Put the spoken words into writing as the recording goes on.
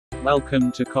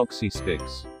Welcome to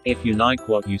Coxyspix. If you like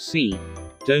what you see,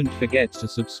 don't forget to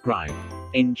subscribe.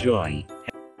 Enjoy.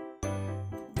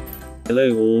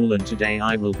 Hello all, and today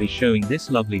I will be showing this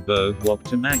lovely Burg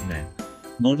Wachter magnet,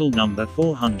 model number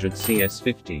 400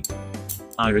 CS50.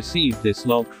 I received this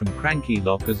lock from Cranky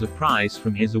Lock as a prize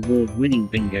from his award-winning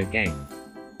bingo game.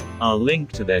 I'll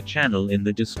link to their channel in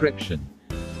the description.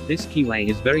 This keyway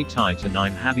is very tight and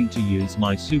I'm having to use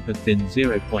my super thin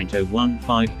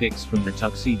 0.015 picks from the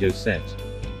Tuxedo set.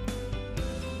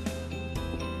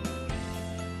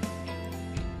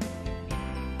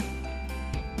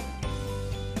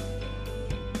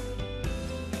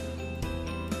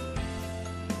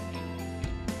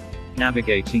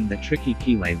 Navigating the tricky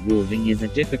keyway wording is a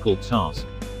difficult task.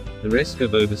 The risk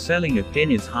of overselling a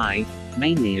pin is high,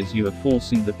 mainly as you are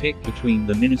forcing the pick between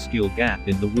the minuscule gap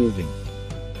in the wording.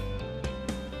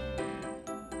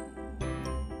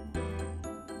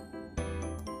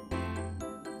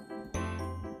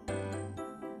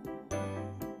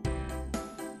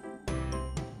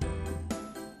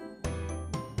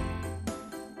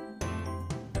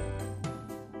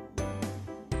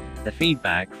 The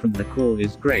feedback from the core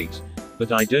is great,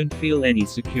 but I don't feel any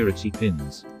security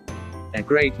pins. A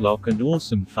great lock and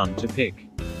awesome fun to pick.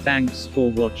 Thanks for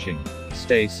watching.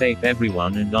 Stay safe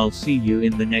everyone, and I'll see you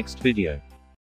in the next video.